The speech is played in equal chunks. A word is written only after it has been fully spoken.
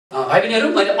भाइ बहिनीहरु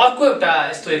मैले अर्को एउटा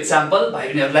यस्तो एक्जाम्पल भाइ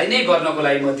बहिनीहरुलाई नै गर्नको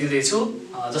लागि म दिँदै छु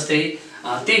जस्तै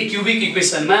त्यही क्युबिक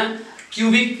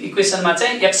इक्वेसनमा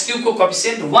चाहिँ x क्यूब को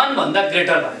कोएफिसिएन्ट 1 भन्दा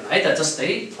ग्रेटर भयो है त जस्तै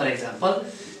for example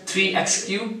 3x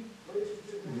cube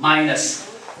minus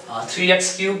 3x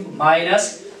cube minus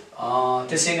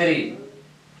त्यसैगरी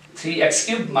 3x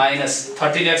cube minus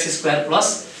 13x square plus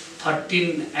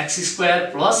 13x square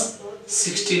plus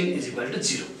 16 is equal to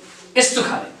 0 यस्तो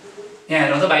खाले यहाँ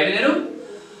हेरौँ त भाइ बहिनीहरु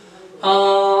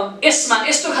यसमा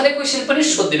यस्तो खाले क्वेशन पनि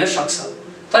सोधिन सक्छ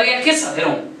तर यहाँ के छ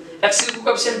हेरौँ x क्यूब को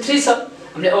कोएफिसिएन्ट 3 छ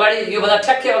हामीले अगाडि यो भन्दा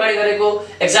ठ्याक्कै अगाडि गरेको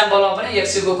एक्जाम्पलमा पनि x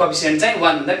क्यूब को कोएफिसिएन्ट चाहिँ 1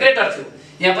 भन्दा ग्रेटर थियो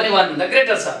यहाँ पनि 1 भन्दा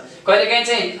ग्रेटर छ कहिलेकाहीँ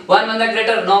चाहिँ 1 भन्दा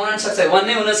ग्रेटर नहुन सक्छ 1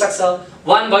 नै हुन सक्छ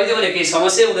 1 भइदियो भने केही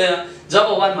समस्या हुँदैन जब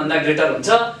 1 भन्दा ग्रेटर हुन्छ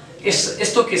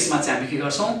यस्तो केसमा चाहिँ हामी के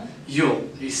गर्छौं यो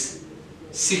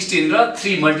 16 र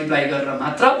 3 मल्टिप्लाई गरेर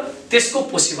मात्र त्यसको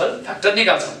पोसिबल फ्याक्टर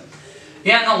निकाल्छौं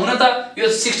यहाँ नहुन त यो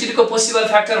 16 को पोसिबल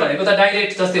फ्याक्टर भनेको त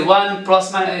डाइरेक्ट जस्तै 1 प्लस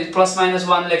माइनस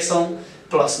 1 लेख्छौं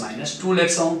प्लस माइनस 2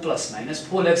 लेख्छौं प्लस माइनस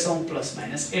 4 लेख्छौं प्लस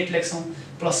माइनस 8 लेख्छौं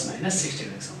प्लस माइनस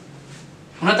 16 लेख्छौं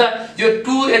हुन त यो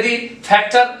 2 यदि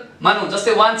फ्याक्टर मानौ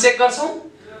जस्तै 1 चेक गर्छौं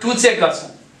 2 चेक गर्छौं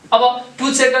अब 2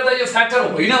 चेक गर्दा यो फ्याक्टर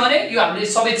होइन भने यो हामीले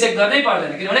सबै चेक गर्नै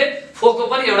पर्दैन किनभने 4 को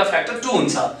पनि एउटा फ्याक्टर 2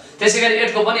 हुन्छ त्यसैगरी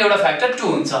 8 को पनि एउटा फ्याक्टर 2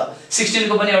 हुन्छ 16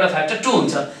 को पनि एउटा फ्याक्टर 2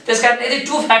 हुन्छ त्यसकारण यदि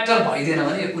 2 फ्याक्टर भइदिएन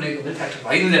भने यो कुनैको पनि फ्याक्टर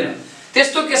भइदिदैन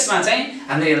त्यस्तो केसमा चाहिँ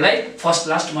हामीले यसलाई फर्स्ट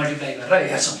लास्ट मल्टिप्लाई गरेर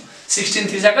हेर्छौं 16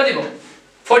 3 जा कति भयो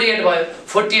 48 भयो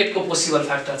 48 को पोसिबल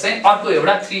फ्याक्टर चाहिँ अर्को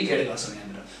एउटा 3 एड गर्छौं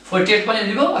यहाँनिर 48 पनि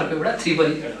लिबो अर्को एउटा 3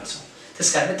 पनि एड गर्छौं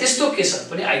त्यसकारण त्यस्तो केसहरु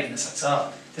पनि आइदिन सक्छ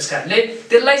त्यसकारणले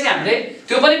त्यसलाई चाहिँ हामीले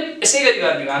त्यो पनि यसै गरी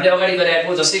गर्ने हो हामीले अगाडि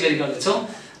गरेको जसै गरी गर्दैछौं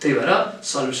त्यही भएर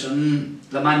सल्युसन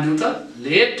ल मान्दियौ त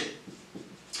late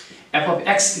f of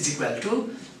x is equal to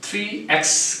 3x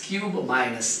cube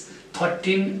minus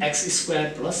 13x square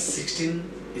plus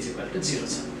 16 is equal to 0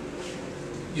 छ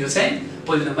यो चाहिँ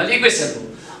पोलिनोमियल इक्वेसन हो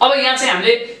अब यहाँ चाहिँ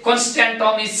हामीले कन्स्ट्यान्ट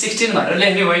टर्म इज 16 भनेर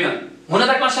लेख्ने होइन हुन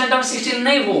त कन्स्ट्यान्ट टर्म 16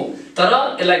 नै हो तर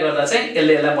यसलाई गर्दा चाहिँ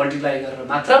यसलाई मल्टिप्लाई गरेर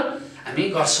मात्र हामी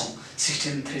गर्छौं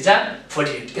 16 3 जा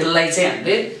 48 यसलाई चाहिँ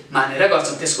हामीले मानेर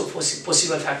गर्छौं त्यसको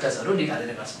पोसिबल फ्याक्टर्सहरु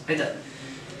निकालेर गर्छौं है त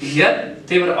हियर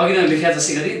त्यही भएर अघि नै लेख्या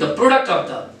जसै गरी the product of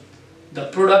the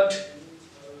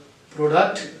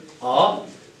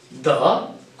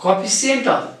coefficient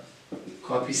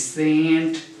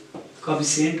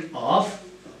of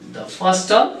the first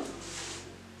term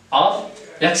of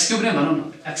x cube नै भनौं न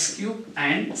x cube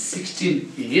and 16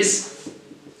 is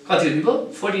कति हो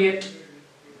 48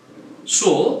 so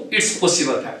its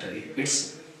possible factor its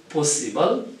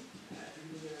possible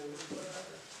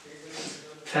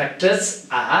factors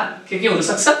are के हुन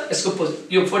सक्छ यसको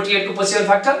यो 48 को पोसिबल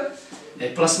फ्याक्टर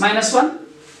प्लस माइनस 1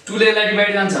 2 ले लाई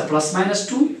डिवाइड जान्छ प्लस माइनस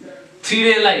 2 3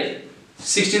 ले लाई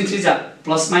 16 3 जा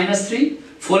प्लस माइनस 3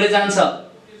 4 ले जान्छ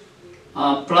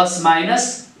प्लस माइनस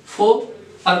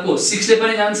 4 अर्को 6 ले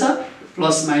पनि जान्छ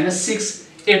प्लस माइनस 6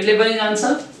 8 ले पनि जान्छ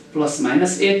प्लस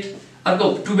माइनस 8 अर्को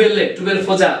 12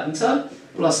 4 जा हुन्छ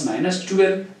प्लस माइनस 12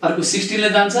 अर्को 16 ले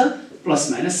जान्छ प्लस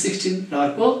माइनस 16 र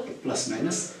अर्को प्लस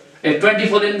माइनस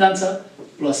 24 ले जान्छ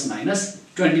प्लस माइनस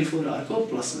 24 अर्को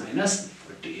प्लस माइनस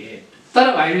 48 तर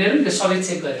भाइहरुले यो सबै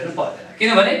चेक गरेर पर्दैन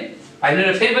किनभने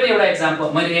भाइहरुले फेरि पनि एउटा एक्जाम्पल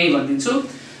मैले यही भन्दिन्छु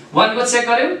 1 को चेक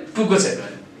गर्यौ 2 को चेक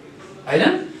गर्यौ हैन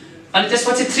अनि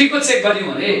त्यसपछि 3 को चेक गर्यौ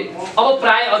भने अब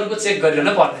प्राय अरुको चेक गरिरहन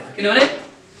पर्दैन किनभने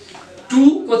 2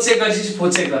 को चेक गरेपछि 4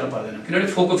 चेक गर्न पर्दैन किनभने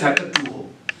 4 को फ्याक्टर 2 हो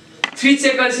 3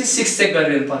 चेक गरेपछि 6 चेक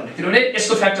गरिरहन पर्दैन किनभने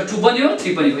यसको फ्याक्टर 2 पनि हो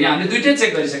 3 पनि हो यहाँ हामीले दुईटै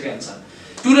चेक गरिसकेका हुन्छ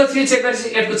 2 र 3 चेक गरेपछि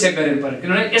 8 को चेक गरिरहन पर्दैन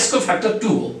किनभने यसको फ्याक्टर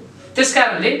 2 हो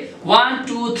त्यसकारणले 1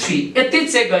 2 3 यति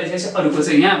चेक गरिसकेपछि अरुको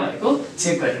चाहिँ यहाँ भएको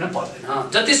चेक गरिरहन पर्दैन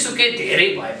जतिसुकै धेरै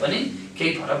भए पनि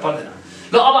केही फरक पर्दैन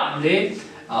ल अब हामीले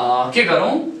के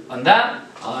गरौं भन्दा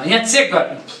यहाँ चेक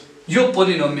गर्ने यो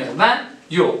पोलिनोमियलमा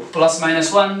यो plus minus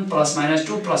 1 plus minus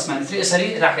 2 plus minus 3 यसरी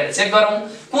राखेर चेक गरौं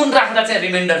कुन राख्दा चाहिँ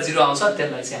रिमाइन्डर 0 आउँछ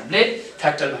त्यसलाई चाहिँ हामीले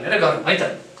फ्याक्टर भनेर गरौं है त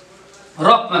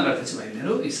रफमा गर्दैछु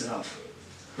भाइहरु इज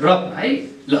रफमा है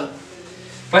ल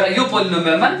पहिला यो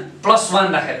पोलिनोमियलमा प्लस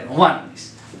 1 राखेर 1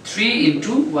 3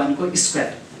 into 1 को स्क्वायर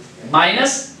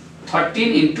माइनस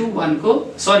 13 into 1 को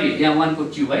सरी यहाँ 1 को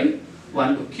क्यूब है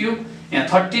 1 को क्यूब यहाँ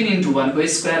 13 into 1 को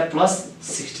स्क्वायर प्लस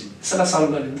 16 यसलाई सल्भ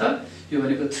गर्नु त यो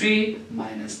भनेको 3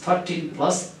 minus 13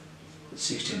 plus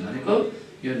 16 भनेको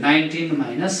यो 19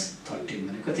 minus 13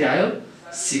 भनेको कति आयो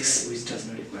 6 which does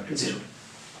not equal to 0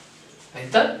 है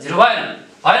त 0 भएन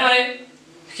भने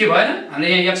के भएन हामीले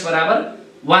यहाँ x बराबर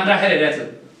 1 राखेर हेरेको थियो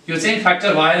यो चाहिँ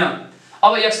फ्याक्टर भएन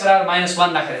अब x बराबर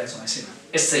 -1 राखेर हेर्छौं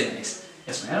यसैमा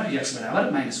यसमा हेरौं x बराबर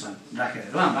 -1 राखेर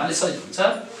हेरौं हाम्रो अलि सजिलो हुन्छ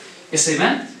यसैमा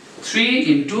 3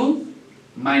 into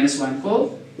 -1 को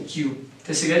क्यूब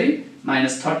त्यसैगरी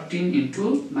 -13 इन्टु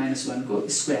 -1 को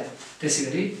स्क्वायर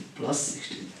त्यसैगरी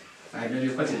 +16 फाइनली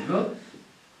यो कति हो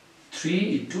 3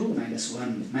 इन्टु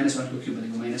 -1 -1 को क्यूब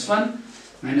भनेको -1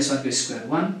 -1 को स्क्वायर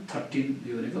 1 13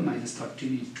 यो भनेको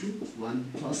 -13 इन्टु 1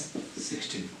 +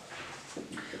 16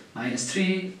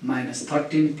 -3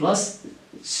 -13 +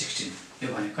 16 यो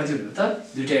भनेको कति हुने त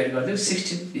दुईटा एड गर्दियौ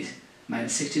 16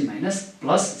 -16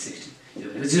 +16 यो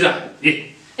भनेको 0 आयो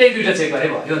ए दुईटा चेक गरे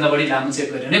भयो यो भन्दा बढी लामो चेक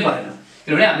गरेर नै परेन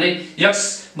किनभने हामीले x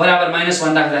बराबर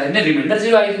 -1 राख्दाखेरि नै रिमाइन्डर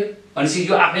 0 आइदियो भनेपछि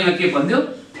यो आफैमा के बन्दियो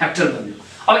फ्याक्टर बन्दियो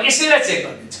अब यसैलाई चेक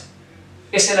गरिदिन्छ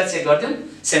यसैलाई चेक गर्दियौ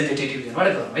सिन्थेटिक डिभिजनबाट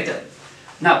गरौँ है त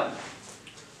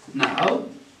नाउ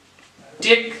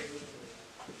टेक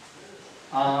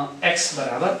x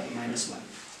बराबर -1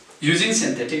 using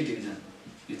synthetic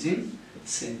division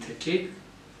synthetic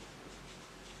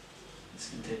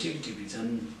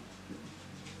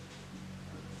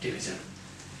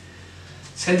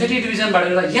synthetic डिभिजनबाट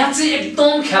यहाँ चाहिँ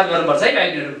एकदम ख्याल गर्नुपर्छ है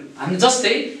भाइहरु हामी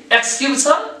जस्तै x क्यूब छ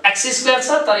x स्क्वायर छ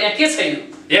तर यहाँ के छैन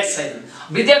x छैन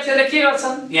विद्यार्थीहरुले के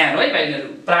गर्छन् यहाँ हेरौ है भाइहरु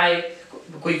प्राय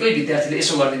कोही विद्यार्थीले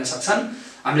यसो गर्दिन सक्छन्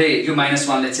हामीले यो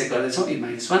 -1 ले चेक गर्दै छौं यो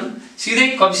 -1 सिधै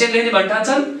कोएफिसिएन्ट लेख्ने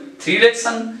भन्टान्छन् 3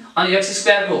 लेख्छन् अनि x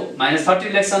स्क्वायर को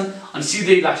 -13 लेख्छन् अनि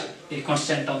सिधै लास्ट ए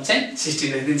कन्स्ट्यान्ट टर्म चाहिँ 16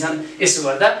 लेखिदिन्छन् यसो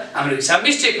गर्दा हाम्रो हिसाब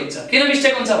मिस्टेक हुन्छ किन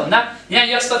मिस्टेक हुन्छ भन्दा यहाँ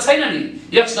x त छैन नि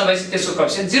x नभएपछि त्यसको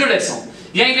कोएफिसिएन्ट 0 लेख्छौं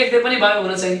यही लेख्दै पनि भयो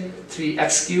हुन चाहिँ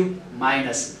 3x cube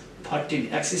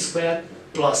 -13x square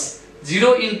plus 0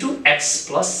 into x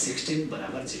plus 16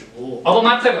 बराबर 0 हो अब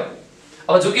मात्र गरौँ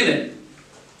अब झुकिदैन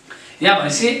यहाँ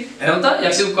भनेपछि हेरौँ त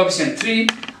x को कोएफिसिएन्ट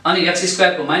 3 अनि x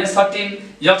स्क्वायर को -13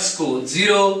 x को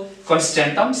 0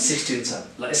 कन्स्ट्यान्ट टर्म 16 छ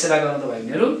ल यसैलाई गरौँ त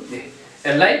भाइहरु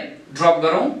यसलाई ड्रप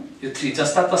गरौँ यो 3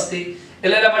 जस्ता तस्तै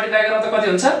यसलाई मल्टिप्लाई गरौँ त कति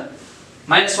हुन्छ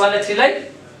 -1 ले 3 लाई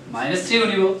 -3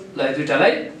 हुने हो ल यो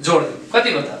दुईटालाई जोड्दियौ कति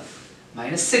हो त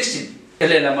 -16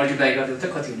 यसलाई मल्टिप्लाई गर्दियौ त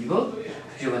कति हुने हो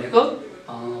यो भनेको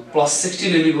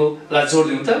 +16 हुने हो ल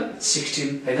जोड्दियौ त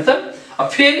 16 हैन त अब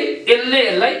फेरि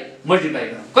यसलाई मल्टिप्लाई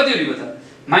गरौँ कति हुने हो त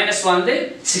 -1 ले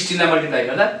 16 लाई मल्टिप्लाई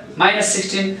गर्दा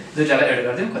 -16 दुईटालाई एड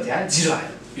गर्दियौ कति आयो 0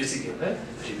 आयो यो चाहिँ के हो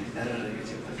रिमाइन्डर यो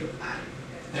चाहिँ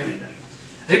रिमाइन्डर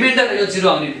रिमाइन्डर यो 0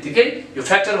 आउने बित्तिकै यो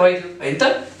फ्याक्टर भइदियो हैन त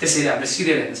त्यसैले हामीले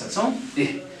सिधै लेख्न सक्छौं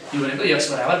यो भनेको x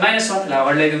बराबर -1 ला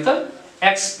हटाइदिउँ त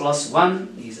x + 1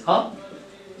 इज अ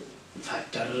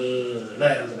फ्याक्टर ल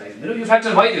हेरौँ त भाइहरु यो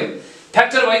फ्याक्टर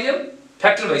भइदियो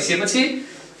फ्याक्टर भइसकेपछि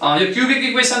यो क्युबिक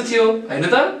इक्वेसन थियो हैन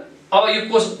त अब यो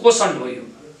कोसन्ट हो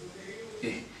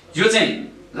यो चाहिँ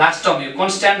लास्ट टर्म यो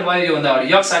कन्स्ट्यान्ट भयो यो भन्दा अगाडि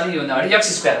x हाल्ने यो भन्दा अगाडि x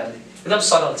स्क्वायर हाल्ने एकदम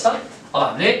सरल छ अब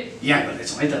हामीले यहाँ गर्दै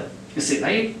छौं है त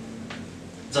यसैलाई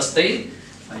जस्तै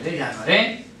मैले यहाँ गरे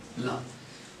ल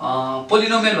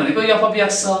पोलिनोमियल भनेको f of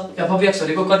x छ f of x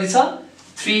भनेको कति छ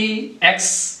 3x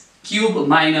cube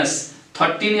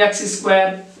 -13x square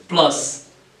plus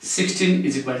 16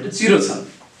 is equal to 0 छ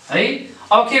है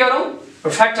अब के गरौँ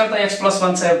फ्याक्टर त x +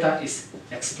 1 छ एउटा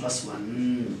x +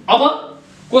 1 अब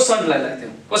कोसन्टलाई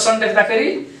लाग्दियौ कोसन्ट लेख्दाखेरि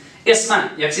यसमा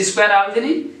x स्क्वायर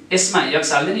हाल्दिने यसमा x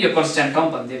हाल्दिने यो कन्स्ट्यान्ट टर्म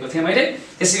भनिदिएको थिए मैले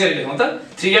त्यसैगरी लेखौँ त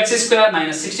 3x square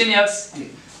 -16x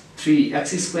 3x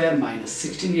square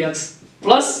 -16x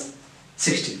plus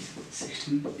 16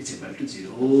 is equal to 0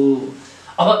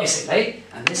 अब यसैलाई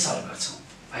हामीले सल्भ गर्छौं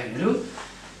भाइहरु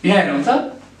यहाँ हेरौँ त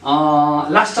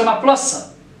लास्टमा प्लस छ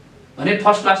भने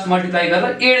फर्स्ट लास्ट मल्टिप्लाई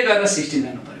गरेर एड गरेर 16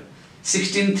 ल्याउनु पर्यो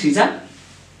 16 3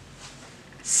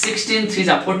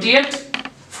 जा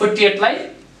 48 लाई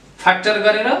फ्याक्टर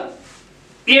गरेर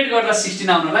एड गर्दा 16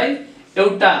 आउनलाई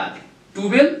एउटा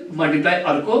 12 मल्टिप्लाई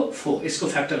अर्को 4 यसको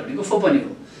फ्याक्टर भनेको 4 पनि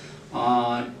हो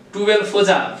 12 4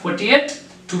 जा 48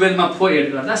 12 मा 4 एड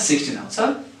गर्दा 16 आउँछ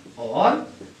और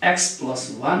x +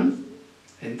 1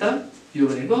 हैन त यो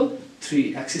भनेको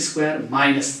 3x स्क्वायर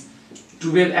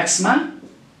 -12x मा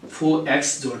 4x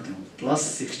जोड्दियौ plus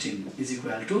 16 is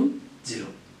equal to 0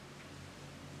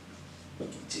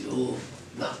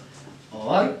 ल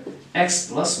और x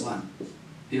 + 1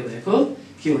 यो भनेको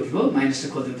के हो नि हो माइनस ले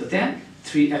खोल्दियौ त त्यहाँ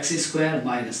 3x square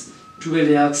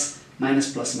 -12x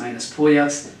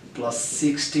 +-4x plus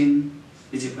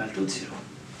 16 is equal to 0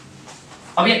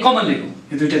 अब यहाँ कमन लेखौँ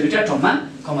यो दुईटा टर्ममा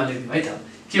कमन लेख्दियौ है त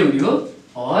के हुने हो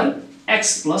और x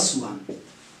 + 1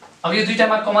 अब यो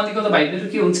दुईटामा कमन लिएको त भाइहरु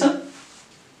के हुन्छ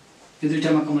यो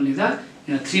दुईटामा कमन लिँदा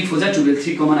यहाँ 3 4 जा 12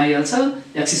 3 कमन आइहाल्छ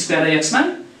x स्क्वायर र x मा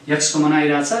x कमन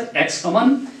आइराछ x कमन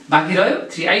बाँकी रह्यो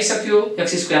 3 आइसक्यो x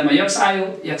स्क्वायर मा x आयो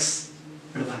x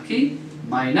बाँकी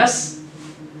माइनस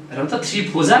हेरौँ त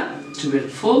 3 4 जा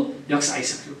 12 4 x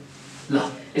आइसक्यो ल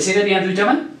यसैगरी यहाँ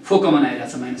दुईटामा 4 कमन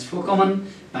आइराछ -4 कमन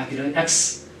बाँकी रह्यो x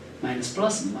 -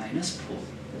 plus -4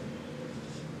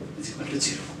 is equal to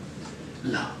 0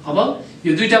 ल अब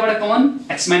यो दुईटाबाट कमन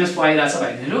x - 4 आइरहेछ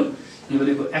भाइ बहिनीहरु यो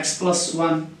भनेको x +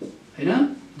 1 हैन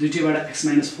दुईटैबाट x -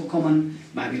 4 कमन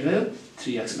बाँकी रह्यो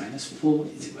 3x - 4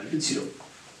 = 0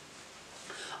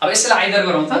 अब यसलाई आइदर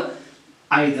गरौँ त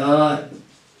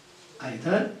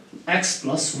आइदर x +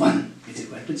 1 =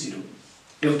 0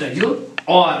 एउटा यो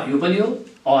or यो पनि हो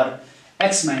or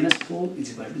x - 4 =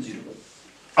 0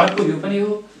 अर्को यो पनि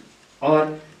हो or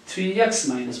 3x -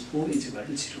 4 =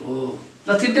 0 ल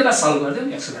तिनटैलाई सल्भ गर्दियौ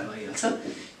x को भ्यालु आइहाल्छ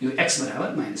यो x =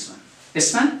 -1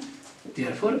 यसमा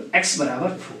therefore x =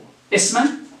 4 यसमा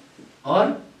or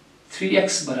 3x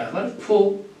 = 4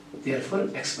 therefore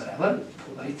x =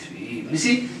 4/3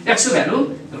 भनेपछि x को भ्यालु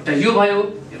एउटा यो भयो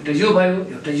एउटा यो भयो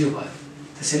एउटा यो भयो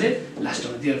त्यसैले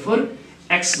लास्टमा therefore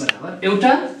x =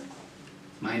 एउटा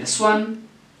 -1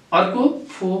 अर्को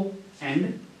 4 and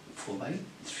 4/3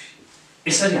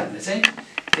 यसरी हामीले चाहिँ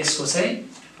यसको चाहिँ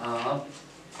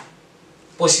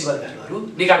पोसिबल भ्यालुहरु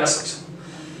निकाल्न सक्छौं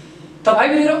त भाइ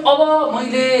बहिनीहरु अब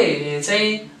मैले चाहिँ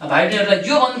भाइ बहिनीहरुलाई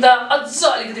यो भन्दा अझ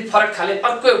अलिकति फरक खाले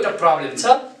अर्को एउटा प्रब्लम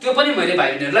छ त्यो पनि मैले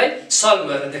भाइ बहिनीहरुलाई सल्भ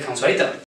गरेर देखाउँछु है त